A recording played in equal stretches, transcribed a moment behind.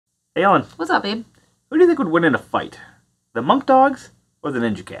Hey Ellen, What's up, babe? who do you think would win in a fight? The monk dogs or the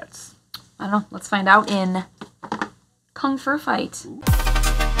ninja cats? I don't know. Let's find out in Kung Fu Fight.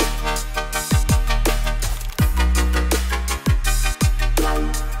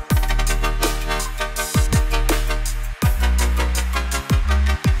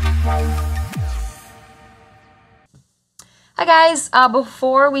 Hi guys,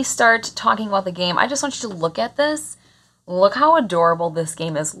 before we start talking about the game, I just want you to look at this. Look how adorable this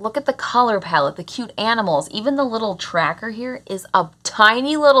game is. Look at the color palette, the cute animals. Even the little tracker here is a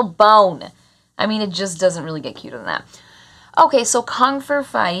tiny little bone. I mean, it just doesn't really get cuter than that. Okay, so Kung Fu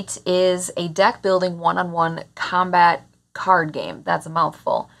Fight is a deck building one-on-one combat card game. That's a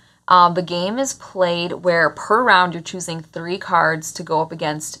mouthful. The game is played where per round you're choosing 3 cards to go up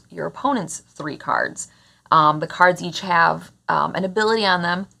against your opponent's 3 cards. The cards each have an ability on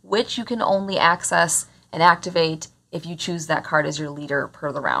them, which you can only access and activate if you choose that card as your leader per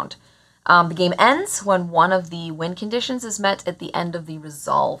the round. The game ends when one of the win conditions is met at the end of the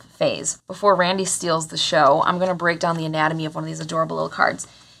resolve phase. Before Randy steals the show, I'm going to break down the anatomy of one of these adorable little cards.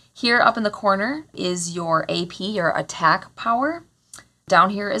 Here up in the corner is your AP, your attack power. Down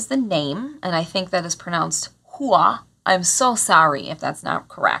here is the name, and I think that is pronounced Hua. I'm so sorry if that's not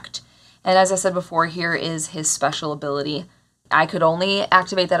correct. And as I said before, here is his special ability. I could only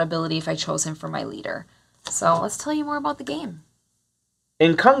activate that ability if I chose him for my leader. So let's tell you more about the game.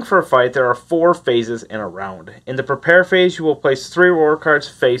 In Kung Fu Fight, there are 4 phases in a round. In the prepare phase, you will place 3 reward cards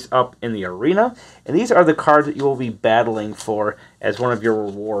face up in the arena, and these are the cards that you will be battling for as one of your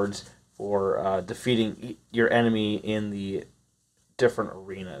rewards for defeating your enemy in the different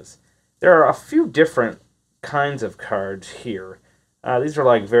arenas. There are a few different kinds of cards here. These are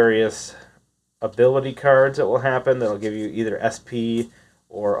like various ability cards that will happen that will give you either SP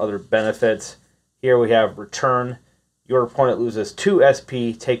or other benefits. Here we have Return. Your opponent loses 2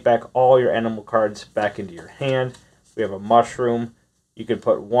 SP. Take back all your animal cards back into your hand. We have a Mushroom. You can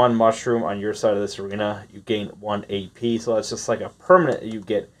put 1 mushroom on your side of this arena. You gain 1 AP. So that's just like a permanent that you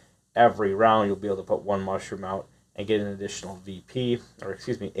get every round. You'll be able to put 1 mushroom out and get an additional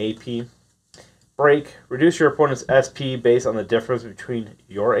AP. Break. Reduce your opponent's SP based on the difference between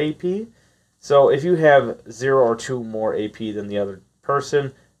your AP. So if you have 0 or 2 more AP than the other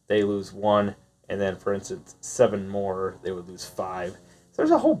person, they lose 1. And then, for instance, 7 more, they would lose 5. So there's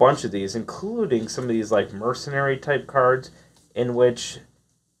a whole bunch of these, including some of these like mercenary type cards, in which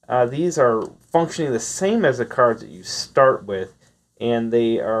these are functioning the same as the cards that you start with, and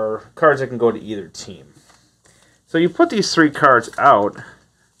they are cards that can go to either team. So you put these 3 cards out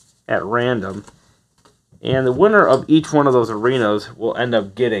at random, and the winner of each one of those arenas will end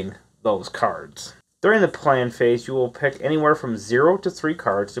up getting those cards. During the plan phase, you will pick anywhere from 0 to 3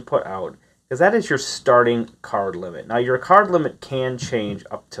 cards to put out, because that is your starting card limit. Now, your card limit can change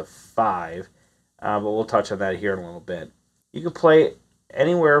up to 5, but we'll touch on that here in a little bit. You can play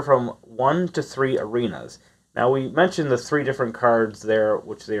anywhere from 1 to 3 arenas. Now, we mentioned the 3 different cards there,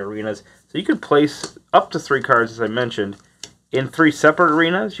 which are the arenas. So you could place up to 3 cards, as I mentioned, in 3 separate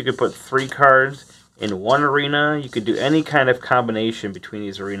arenas. You could put 3 cards in 1 arena. You could do any kind of combination between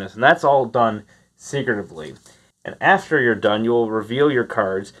these arenas, and that's all done secretively. And after you're done, you will reveal your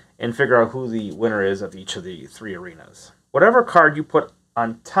cards and figure out who the winner is of each of the 3 arenas. Whatever card you put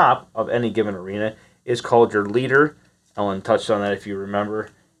on top of any given arena is called your leader. Ellen touched on that if you remember.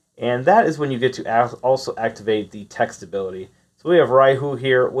 And that is when you get to also activate the text ability. So we have Raihu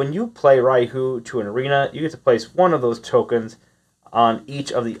here. When you play Raihu to an arena, you get to place 1 of those tokens on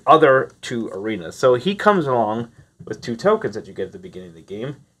each of the other 2 arenas. So he comes along with 2 tokens that you get at the beginning of the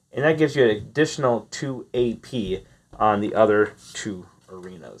game, and that gives you an additional 2 AP on the other 2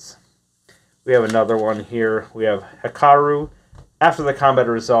 arenas. We have another one here. We have Hikaru. After the combat is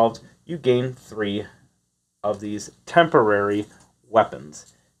resolved, you gain 3 of these temporary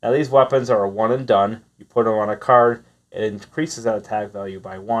weapons. Now these weapons are a one and done. You put them on a card, it increases that attack value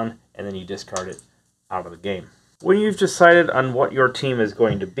by 1, and then you discard it out of the game. When you've decided on what your team is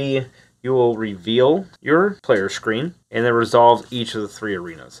going to be, you will reveal your player screen and then resolve each of the 3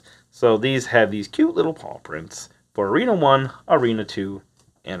 arenas. So these have these cute little paw prints for Arena 1, Arena 2,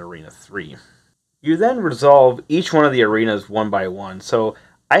 and Arena 3. You then resolve each one of the arenas one by one. So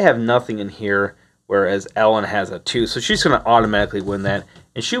I have nothing in here, whereas Ellen has a 2. So she's going to automatically win that,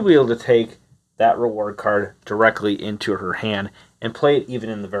 and she'll be able to take that reward card directly into her hand and play it even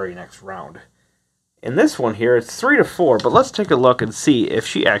in the very next round. In this one here, it's 3 to 4, but let's take a look and see if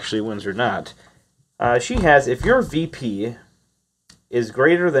she actually wins or not. She has, if your VP is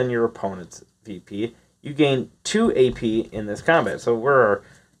greater than your opponent's VP, you gain 2 AP in this combat. So we're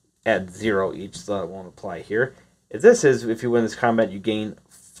at 0 each, so that won't apply here. If you win this combat, you gain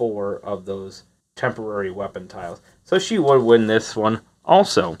 4 of those temporary weapon tiles. So she would win this one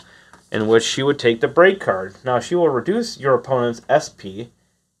also, in which she would take the break card. Now she will reduce your opponent's SP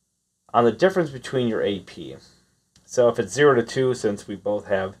on the difference between your AP. So if it's 0 to 2, since we both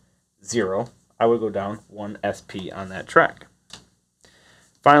have 0, I would go down 1 SP on that track.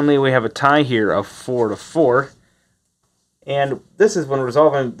 Finally, we have a tie here of 4 to 4. And this is when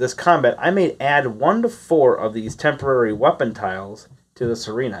resolving this combat, I may add 1 to 4 of these temporary weapon tiles to this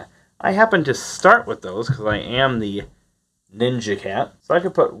arena. I happen to start with those because I am the Ninja Cat. So I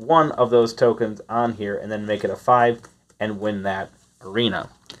could put 1 of those tokens on here and then make it a 5 and win that arena.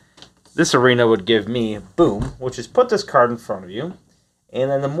 This arena would give me Boom, which is put this card in front of you. And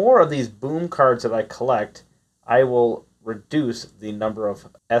then the more of these Boom cards that I collect, I will reduce the number of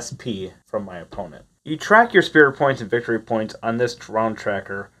SP from my opponent. You track your spirit points and victory points on this round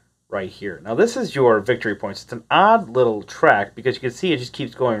tracker right here. Now this is your victory points. It's an odd little track because you can see it just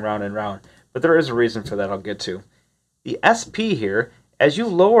keeps going round and round. But there is a reason for that I'll get to. The SP here, as you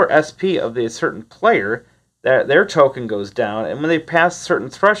lower SP of a certain player, their token goes down, and when they pass certain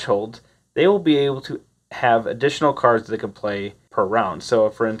thresholds, they will be able to have additional cards that they can play per round. So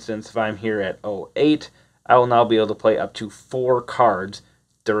for instance, if I'm here at 08, I will now be able to play up to 4 cards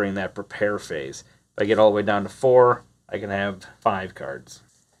during that prepare phase. If I get all the way down to 4, I can have 5 cards.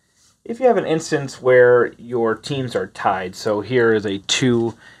 If you have an instance where your teams are tied, so here is a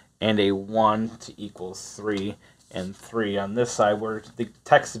 2 and a 1 to equal 3, and 3 on this side, where the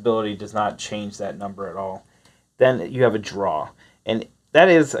text ability does not change that number at all, then you have a draw. And that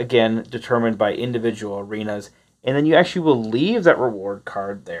is, again, determined by individual arenas, and then you actually will leave that reward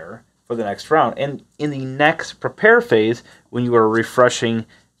card there for the next round. And in the next prepare phase, when you are refreshing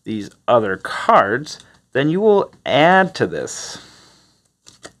these other cards, then you will add to this.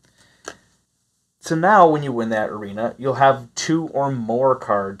 So now when you win that arena, you'll have 2 or more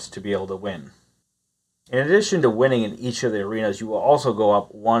cards to be able to win. In addition to winning in each of the arenas, you will also go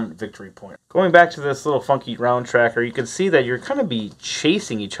up 1 victory point. Going back to this little funky round tracker, you can see that you're going to be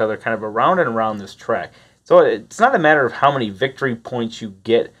chasing each other kind of around and around this track. So it's not a matter of how many victory points you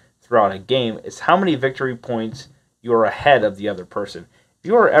get throughout a game, it's how many victory points you're ahead of the other person. If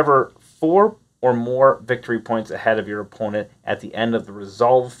you are ever 4 or more victory points ahead of your opponent at the end of the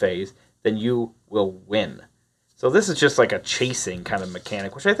resolve phase, then you will win. So this is just like a chasing kind of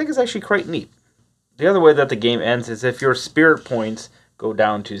mechanic, which I think is actually quite neat. The other way that the game ends is if your spirit points go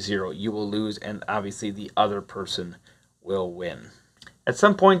down to 0, you will lose, and obviously the other person will win. At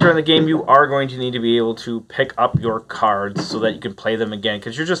some point during the game, you are going to need to be able to pick up your cards so that you can play them again,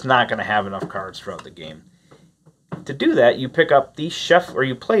 because you're just not going to have enough cards throughout the game. To do that, you pick up the chef, or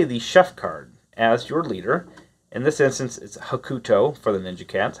you play the chef card as your leader. In this instance, it's Hakuto for the Ninja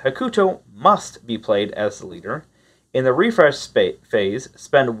Cats. Hakuto must be played as the leader. In the refresh phase,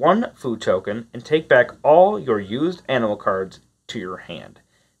 spend 1 food token and take back all your used animal cards to your hand.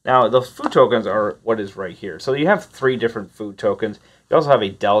 Now, the food tokens are what is right here. So you have 3 different food tokens. You also have a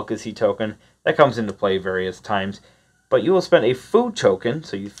delicacy token. That comes into play various times. But you will spend a food token,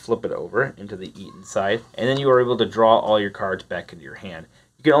 so you flip it over into the eaten side, and then you are able to draw all your cards back into your hand.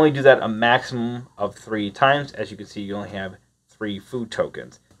 You can only do that a maximum of 3 times. As you can see, you only have 3 food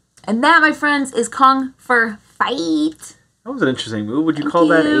tokens. And that, my friends, is Kung for Fight. That was an interesting move. Would you call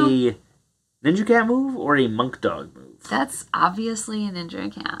that a Ninja Cat move or a Monk Dog move? That's obviously a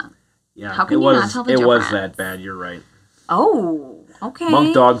Ninja Cat. Yeah, how can you not tell the difference? It was that bad, you're right. Oh, okay.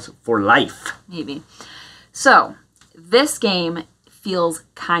 Monk Dogs for life. Maybe. So, this game feels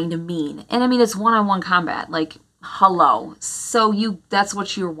kind of mean. And I mean, it's one-on-one combat. Like, hello. So that's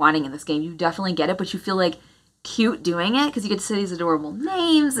what you're wanting in this game. You definitely get it, but you feel like cute doing it because you get to say these adorable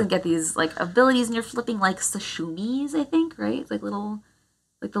names and get these like abilities, and you're flipping like sashimis, I think, right? It's like little,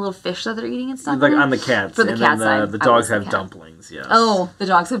 like the little fish that they're eating and stuff. Like on the cats. For the cat side. The dogs have dumplings, yes. Oh, the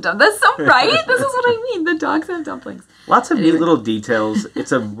dogs have dumplings. That's so right. This is what I mean. The dogs have dumplings. Lots of neat little details.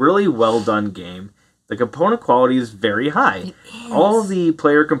 It's a really well done game. The component quality is very high. It is. All the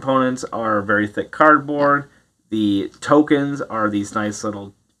player components are very thick cardboard. The tokens are these nice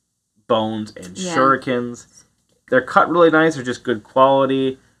little bones and shurikens. They're cut really nice. They're just good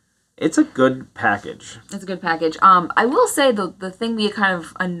quality. It's a good package. It's a good package. I will say the thing we kind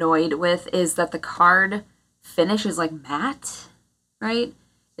of annoyed with is that the card finish is like matte, right?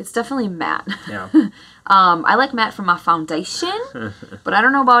 It's definitely matte. Yeah. I like matte for my foundation, but I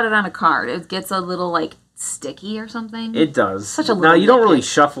don't know about it on a card. It gets a little like sticky or something. It does. Such a now you don't really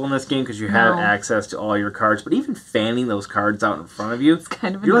shuffle in this game because you have access to all your cards, but even fanning those cards out in front of you, it's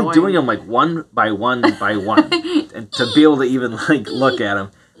kind of you're annoying. Like doing them like one by one by one, and to be able to even like look at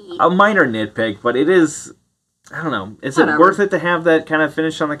them. A minor nitpick, but it is I don't know. Is Whatever. it worth it to have that kind of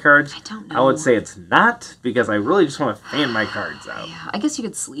finish on the cards? I don't know. I would say it's not, because I really just want to fan my cards out. Yeah, I guess you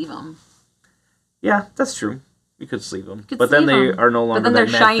could sleeve them. Yeah, that's true. You could sleeve them. Could but then sleeve they 'em. are no longer But then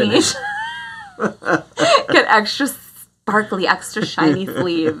that they're matte shiny. finish. Get extra sparkly, extra shiny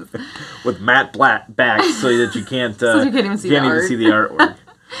sleeves. With matte black backs so that you can't, So you can't even see the art. see the artwork.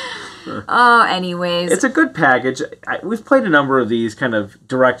 Oh, anyways. It's a good package. We've played a number of these kind of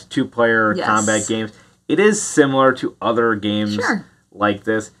direct two-player Yes. combat games. It is similar to other games like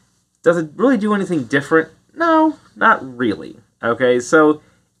this. Does it really do anything different? No, not really. Okay, so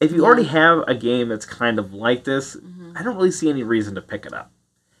if you already have a game that's kind of like this, I don't really see any reason to pick it up.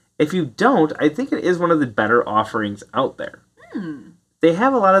 If you don't, I think it is one of the better offerings out there. They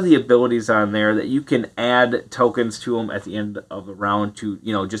have a lot of the abilities on there that you can add tokens to them at the end of the round to,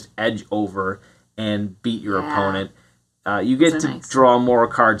 just edge over and beat your opponent. You get to draw more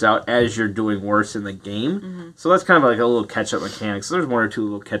cards out as you're doing worse in the game. So that's kind of like a little catch-up mechanic. So there's one or two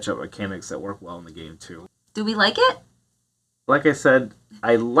little catch-up mechanics that work well in the game, too. Do we like it? Like I said,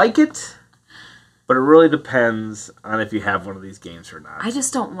 I like it, but it really depends on if you have one of these games or not. I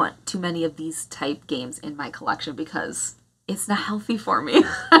just don't want too many of these type games in my collection because it's not healthy for me.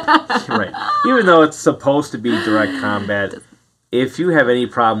 Right. Even though it's supposed to be direct combat, if you have any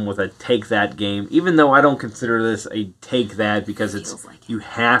problem with a take that game, even though I don't consider this a take that because you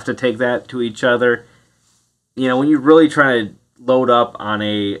have to take that to each other, when you really try to load up on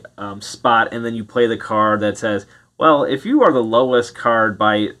a spot and then you play the card that says, well, if you are the lowest card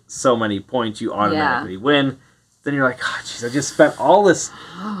by so many points, you automatically win, then you're like, oh, jeez, I just spent all this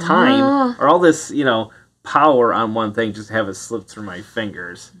time or all this, power on one thing just to have it slip through my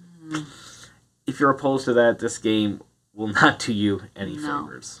fingers. If you're opposed to that, this game will not do you any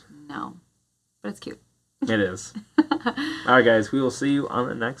favors. No. But it's cute. It is. All right, guys, we will see you on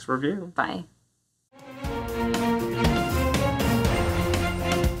the next review. Bye.